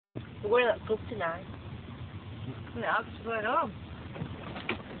We're going to that club tonight. Yeah, I'm just going home.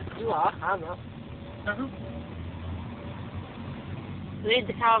 You are, I'm not. Leave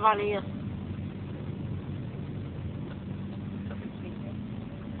the caravan here.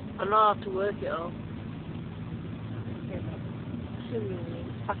 I know how to work it all.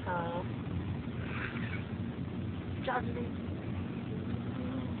 Fuck off. Jazzy.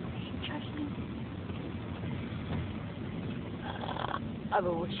 Have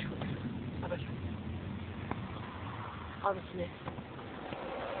a wish. Have a wish. Honestly.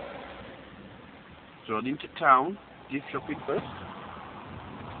 So into town, gift shopping first.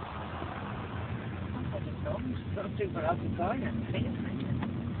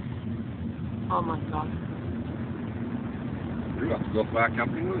 Oh my god. You have to go far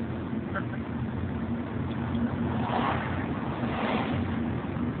camping with it.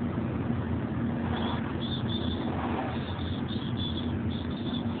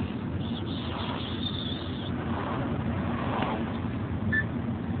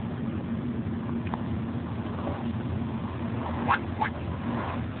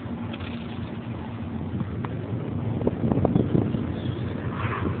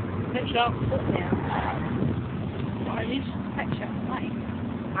 Pet shop. Yeah. What is pet shop? Like,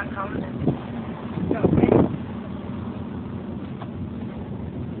 I can't remember.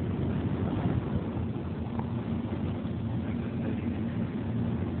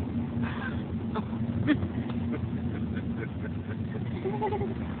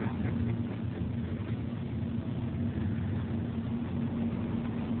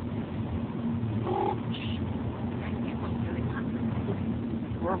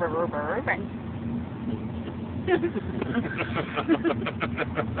 Rubber.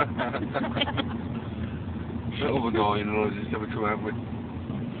 That other guy, you know, just ever come out with.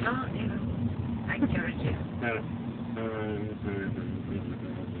 Oh, yeah. I encourage you.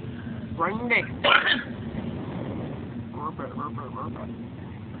 Brandy. Rubber.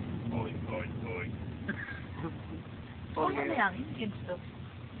 Oi. What are they on? Indian stuff.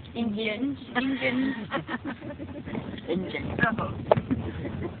 Indians. Indians. Indian. Oh.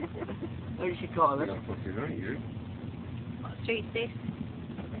 What do you call it? You're not fucking right, you. What street's this?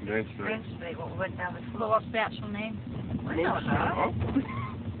 Main Street. Main Street, what we went down before. But what's the actual name? I know that. Oh.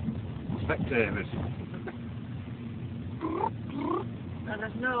 Spectators. No,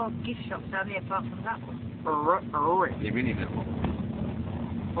 there's no gift shops down here apart from that one. You mean that one?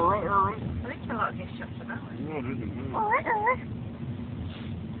 I think there's a lot of gift shops about it. No, there isn't. No.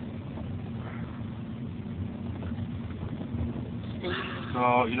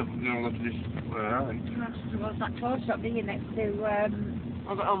 So, you're not going to go to this, right? What's that toy shop, do you, next to,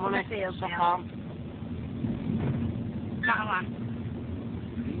 I've got no money. Fields, I yeah. can't. that one?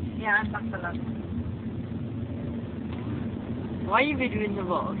 Yeah, I'm back for that. Why are you videoing the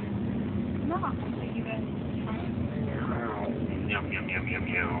vlog? No, I think you're going Yum.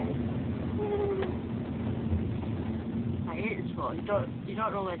 I hate this vlog. You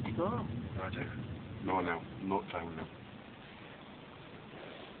don't know where to go. I do. No, now. No time now.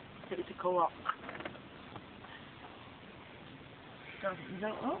 It's a co-op. You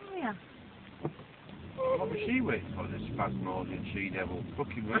don't own me. What was she waiting for, this Spasmodian she-devil?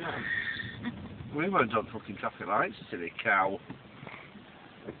 Fucking way on. We weren't on fucking traffic lights, silly cow.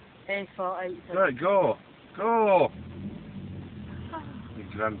 A487. Right, go! Go! Your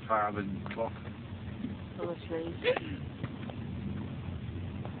grandfather's clock. Honestly.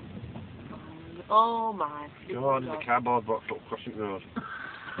 Oh my. Go on, there's a cardboard box up crossing the road.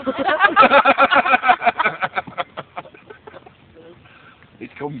 He's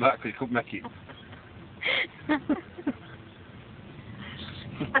come back, but he couldn't make it.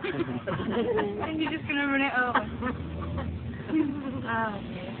 I think you're just going to run it over. Oh,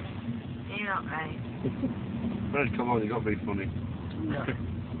 dear. You're not right. Fred, come on, you got to be funny.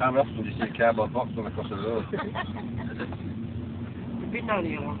 How often do you see a cardboard box on across the road? You've been down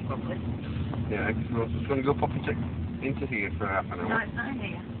here once, probably. Yeah, so I'm just going to go pop into here for half an No, hour. it's not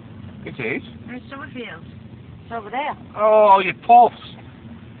here. It is? It's Summerfield. It's over there. Oh, you puffs!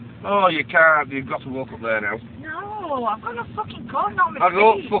 Oh, you can't. You've got to walk up there now. No, I've got a fucking coat on my I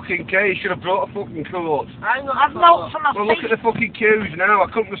got feet. fucking care. You should have brought a fucking coat. Hang on. I've not for my Well, look feet. at the fucking queues now. I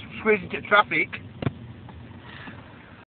couldn't just squeeze into traffic.